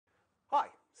Hi,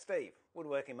 Steve,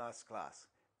 Woodworking Masterclass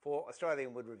for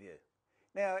Australian Wood Review.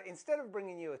 Now, instead of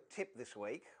bringing you a tip this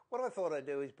week, what I thought I'd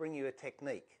do is bring you a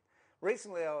technique.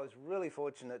 Recently, I was really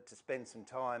fortunate to spend some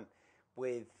time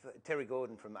with Terry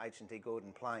Gordon from HNT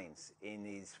Gordon Planes in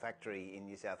his factory in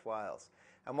New South Wales.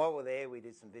 And while we're there, we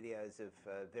did some videos of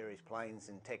various planes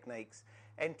and techniques.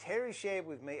 And Terry shared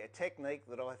with me a technique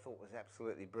that I thought was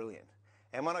absolutely brilliant.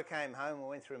 And when I came home, I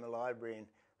went through my library and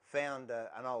found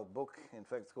an old book. In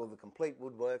fact, it's called The Complete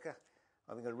Woodworker.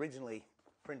 I think originally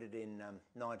printed in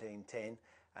 1910.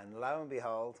 And lo and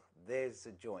behold, there's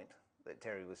the joint that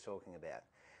Terry was talking about.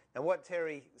 Now, what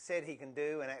Terry said he can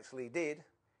do and actually did,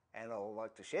 and I'd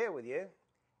like to share with you,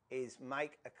 is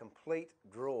make a complete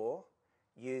drawer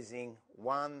using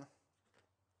 1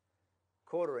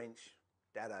 1/4-inch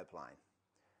dado plane.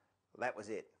 That was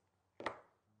it.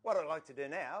 What I'd like to do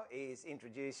now is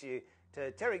introduce you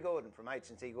to Terry Gordon from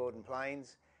HNT Gordon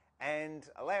Planes and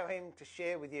allow him to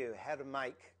share with you how to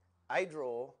make a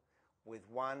drawer with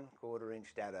 1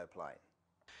 1/4-inch dado plane.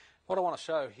 What I want to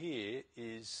show here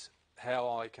is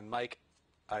how I can make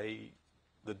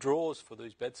the drawers for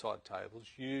these bedside tables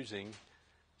using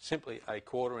simply a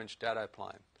 1/4-inch dado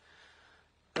plane.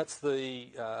 That's the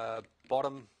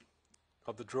bottom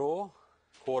of the drawer,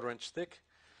 1/4-inch thick.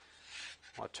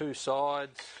 My 2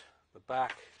 sides, the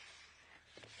back,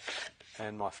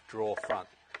 and my drawer front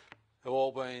have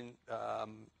all been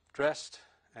dressed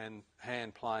and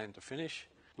hand planed to finish.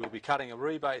 We'll be cutting a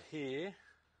rebate here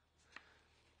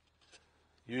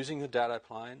using the dado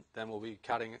plane, then we'll be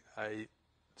cutting a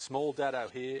small dado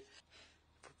here,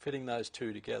 fitting those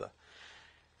two together.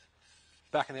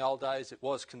 Back in the old days it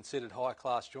was considered high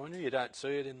class joinery. You don't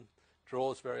see it in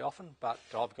drawers very often, but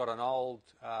I've got an old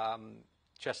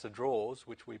chest of drawers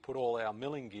which we put all our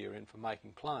milling gear in for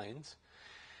making planes.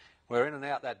 We're in and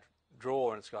out that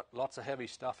drawer and it's got lots of heavy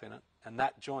stuff in it, and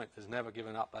that joint has never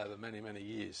given up over many, many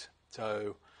years.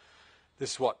 So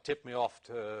this is what tipped me off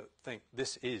to think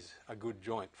this is a good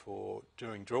joint for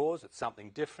doing drawers. It's something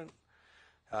different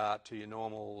to your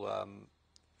normal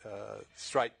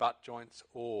straight butt joints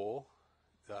or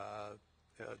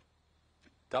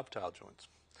dovetail joints.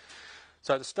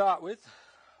 So to start with,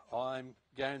 I'm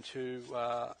going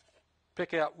to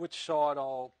pick out which side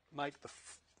I'll make the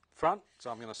front. So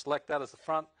I'm going to select that as the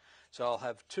front. So I'll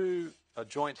have a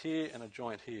joint here and a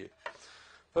joint here.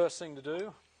 First thing to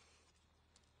do,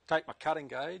 take my cutting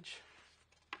gauge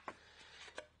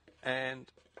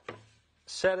and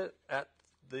set it at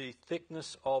the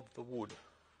thickness of the wood.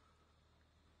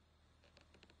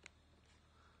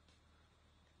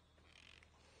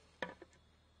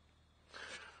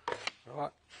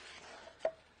 Right.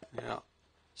 Now,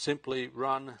 simply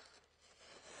run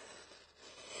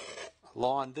a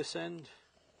line this end,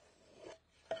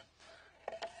 and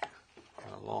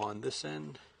a line this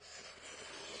end.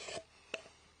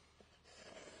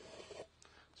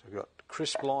 So we've got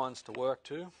crisp lines to work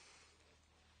to.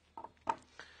 We'll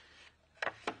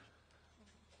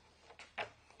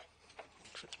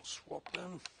swap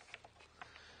them.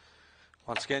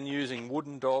 Once again using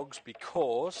wooden dogs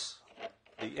because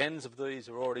the ends of these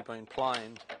have already been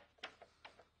planed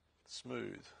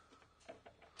smooth.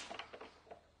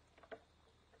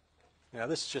 Now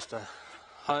this is just a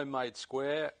homemade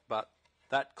square, but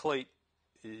that cleat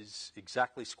is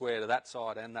exactly square to that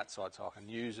side and that side, so I can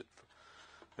use it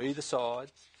for either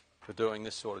side for doing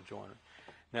this sort of joinery.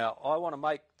 Now I want to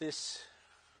make this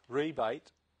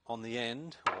rebate on the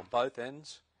end, or both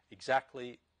ends,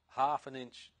 exactly 1/2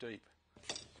 inch deep.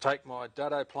 Take my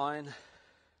dado plane,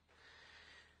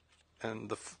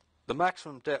 and the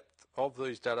maximum depth of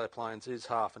these dado planes is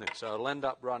 1/2 inch, so it'll end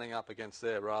up running up against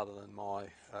there rather than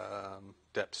my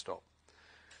depth stop.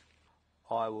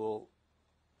 I will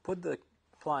put the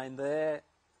plane there,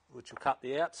 which will cut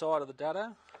the outside of the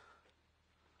dado.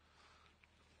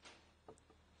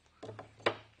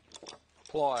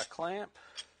 Apply a clamp.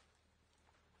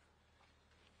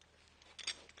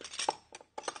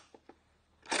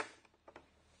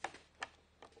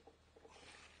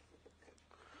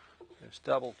 Just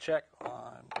double check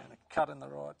I'm going to cut in the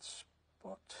right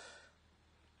spot.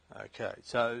 Okay,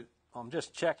 so I'm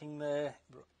just checking there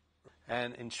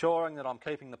and ensuring that I'm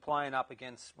keeping the plane up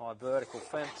against my vertical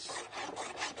fence.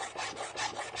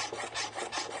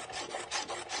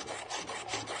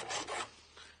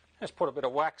 Just put a bit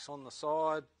of wax on the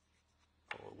side,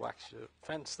 or wax your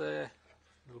fence there, a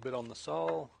little bit on the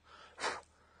sole.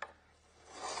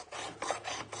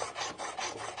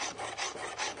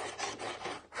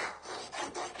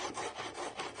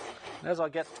 And as I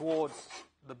get towards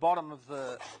the bottom of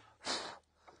the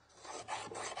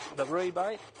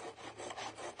rebate,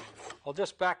 I'll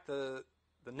just back the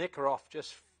nicker off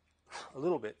just a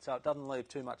little bit so it doesn't leave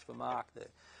too much of a mark there.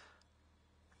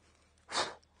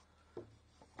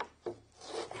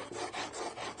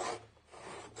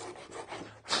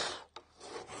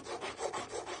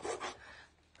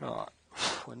 Right,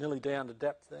 we're nearly down to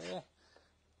depth there.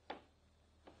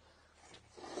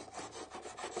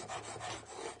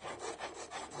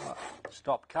 Right,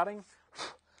 stop cutting.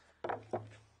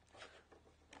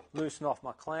 Loosen off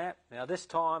my clamp. Now this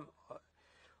time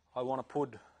I want to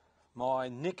put my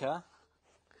nicker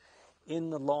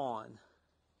in the line.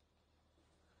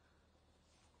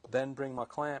 Then bring my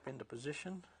clamp into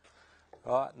position.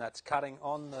 Right, and that's cutting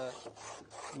on the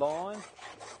line.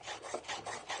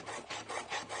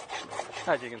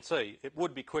 As you can see, it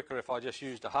would be quicker if I just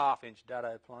used a 1/2 inch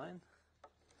dado plane.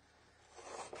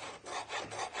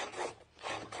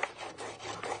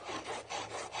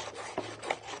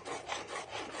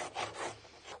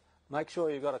 Make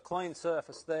sure you've got a clean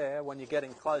surface there when you're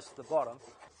getting close to the bottom,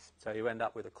 so you end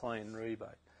up with a clean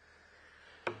rebate.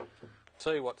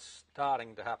 See what's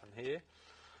starting to happen here.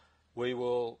 We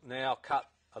will now cut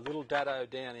a little dado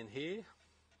down in here,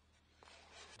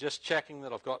 just checking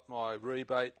that I've got my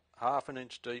rebate 1/2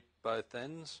 inch deep both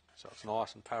ends, so it's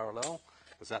nice and parallel,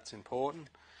 because that's important.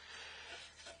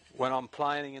 When I'm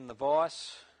planing in the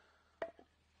vise,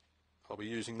 I'll be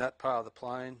using that part of the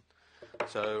plane,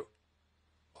 so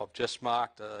I've just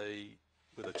marked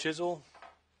with a chisel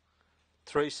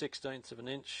 3/16 of an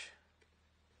inch,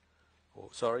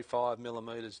 or sorry, 5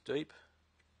 millimeters deep.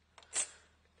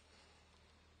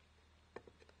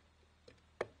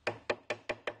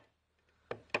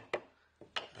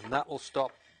 And that will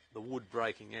stop the wood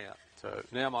breaking out. So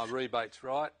now my rebate's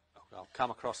right, I'll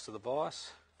come across to the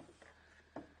vise.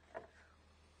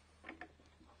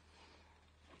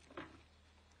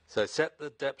 So set the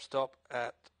depth stop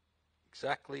at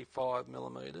exactly 5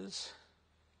 millimeters.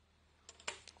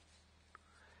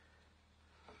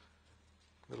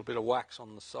 A little bit of wax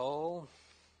on the sole,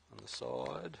 on the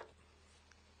side.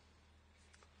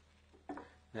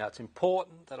 Now it's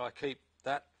important that I keep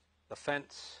the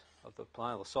fence of the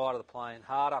plane, or the side of the plane,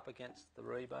 hard up against the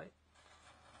rebate.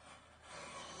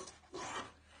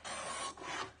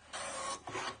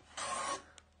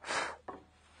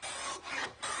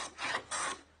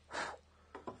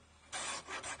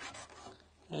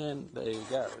 And there you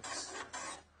go.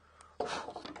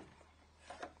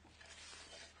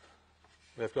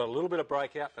 We've got a little bit of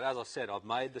breakout, but as I said, I've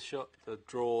made the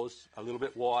drawers a little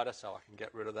bit wider so I can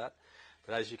get rid of that.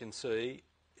 But as you can see,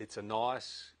 it's a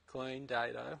nice, clean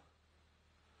dado,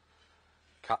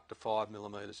 cut to 5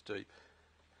 millimeters deep.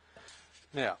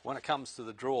 Now, when it comes to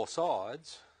the drawer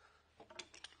sides,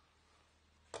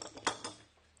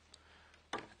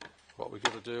 what we've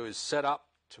got to do is set up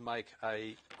to make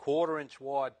a 1/4 inch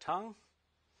wide tongue,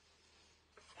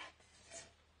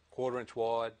 1/4 inch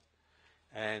wide,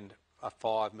 and a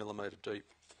 5 millimeter deep.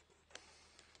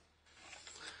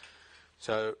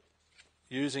 So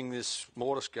using this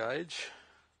mortise gauge,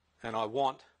 and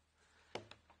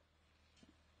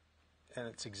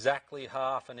it's exactly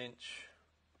 1/2 inch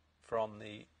from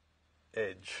the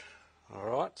edge. All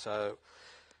right, so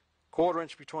 1/4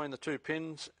 inch between the two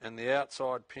pins and the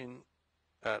outside pin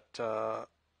at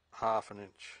 1/2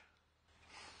 inch.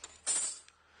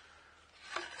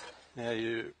 Now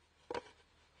you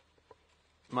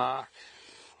mark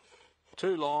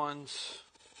 2 lines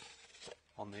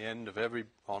on the end of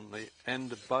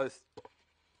both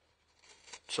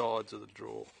sides of the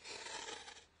drawer.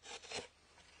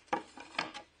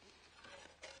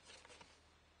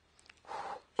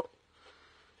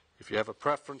 If you have a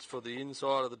preference for the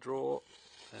inside of the drawer,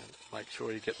 then make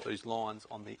sure you get these lines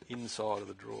on the inside of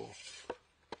the drawer.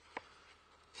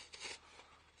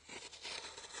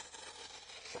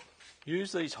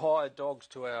 Use these hired dogs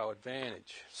to our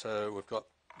advantage. So we've got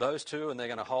those two, and they're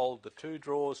going to hold the 2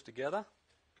 drawers together.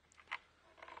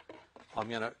 I'm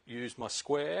going to use my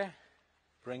square,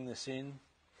 bring this in.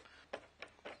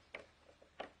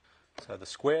 So the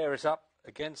square is up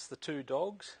against the 2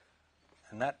 dogs,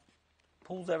 and that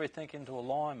pulls everything into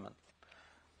alignment.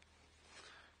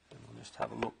 And we'll just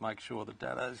have a look, make sure the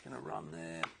dado is going to run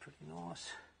there. Pretty nice.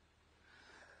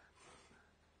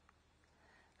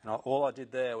 And all I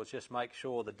did there was just make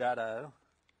sure the dado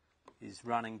is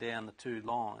running down the 2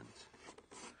 lines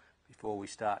before we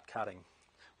start cutting,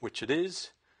 which it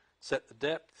is. Set the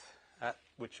depth at,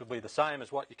 which will be the same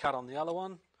as what you cut on the other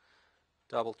one.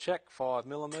 Double check, 5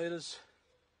 millimeters.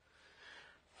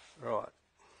 Right.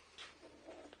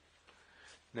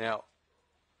 Now,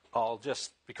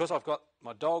 because I've got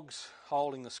my dogs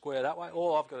holding the square that way,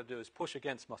 all I've got to do is push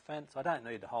against my fence. I don't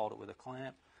need to hold it with a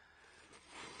clamp.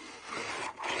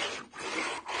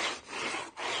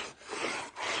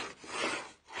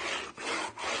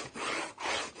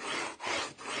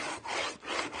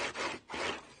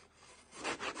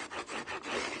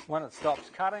 When it stops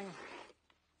cutting,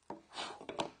 you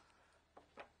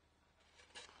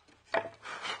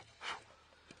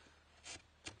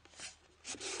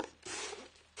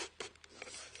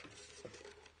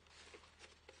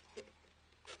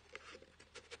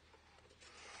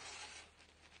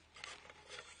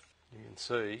can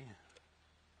see a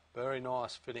very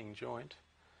nice fitting joint.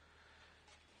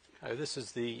 Okay, this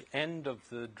is the end of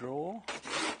the drawer.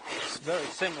 It's a very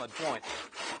similar joint.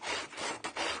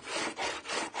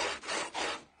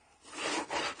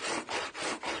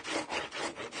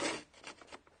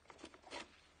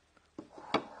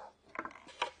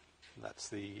 That's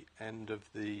the end of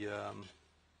the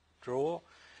drawer.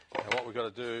 Now what we've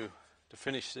got to do to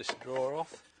finish this drawer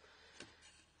off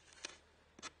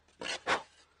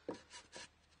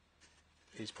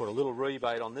is put a little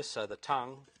rebate on this so the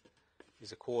tongue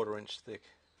is 1/4 inch thick.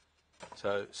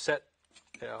 So set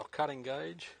our cutting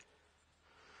gauge,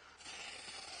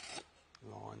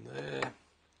 line there,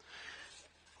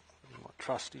 my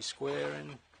trusty square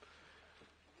in,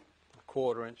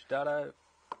 1/4 inch dado,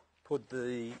 put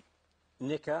the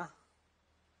nicker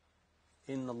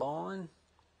in the line,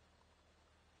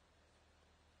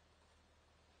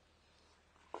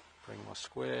 bring my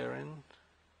square in,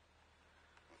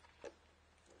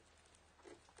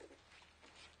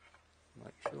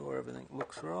 make sure everything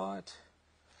looks right.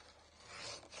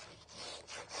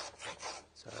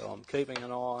 So I'm keeping an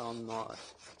eye on my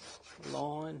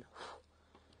line.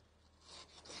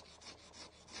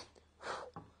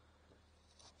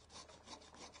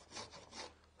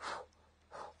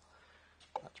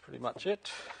 That's pretty much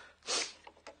it.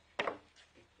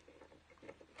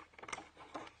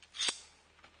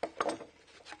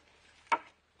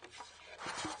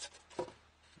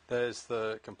 There's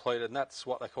the completed, and that's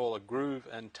what they call a groove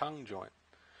and tongue joint.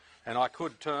 And I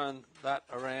could turn that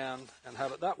around and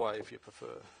have it that way if you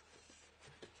prefer.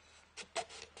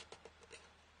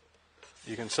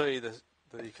 You can see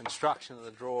the construction of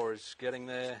the drawer is getting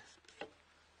there.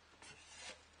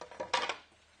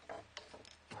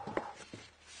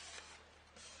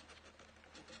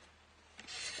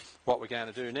 What we're going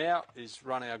to do now is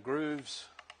run our grooves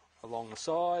along the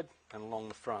side and along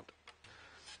the front.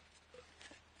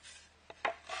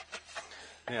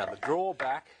 Now the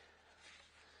drawback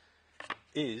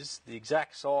is the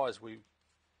exact size we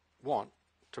want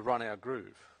to run our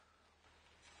groove.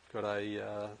 Got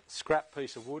a scrap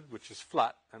piece of wood which is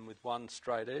flat and with one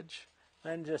straight edge.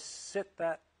 Then just set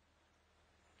that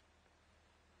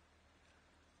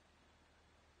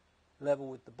level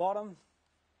with the bottom.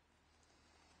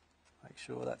 Make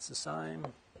sure that's the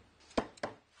same.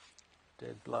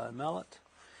 Dead blow mallet.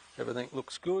 Everything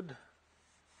looks good.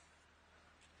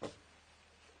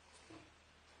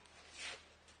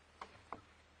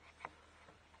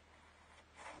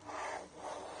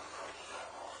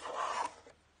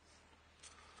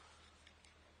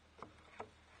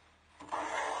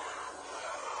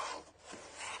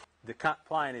 The cut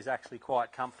plane is actually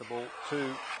quite comfortable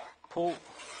to pull.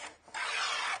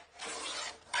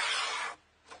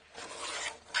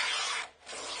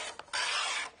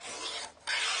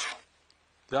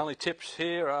 The only tips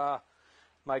here are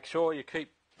make sure you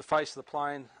keep the face of the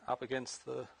plane up against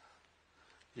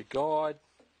your guide.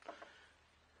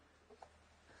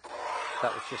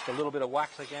 That was just a little bit of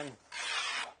wax again.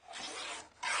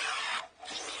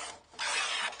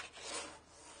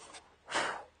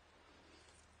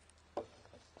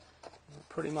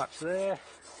 Pretty much there.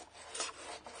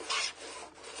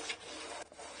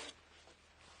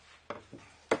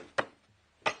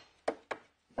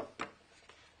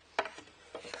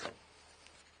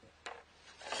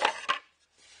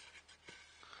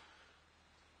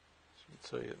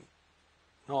 So you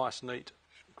a nice neat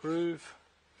groove.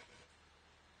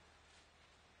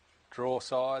 Draw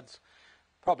sides.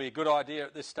 Probably a good idea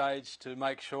at this stage to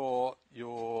make sure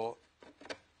your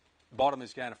bottom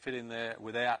is going to fit in there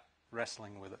without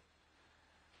wrestling with it.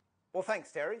 Well,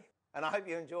 thanks, Terry, and I hope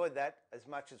you enjoyed that as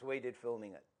much as we did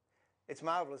filming it. It's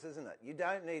marvellous, isn't it? You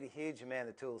don't need a huge amount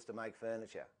of tools to make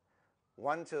furniture.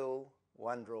 One tool,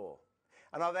 one drawer.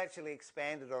 And I've actually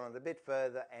expanded on it a bit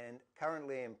further and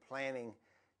currently am planning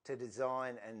to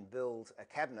design and build a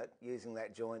cabinet using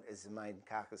that joint as the main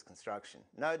carcass construction.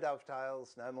 No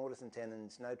dovetails, no mortise and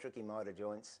tenons, no tricky miter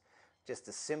joints, just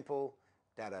a simple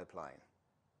dado plane.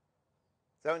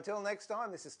 So until next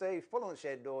time, this is Steve pulling the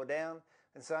shed door down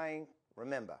and saying,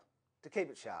 remember to keep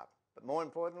it sharp, but more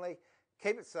importantly,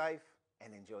 keep it safe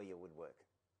and enjoy your woodwork.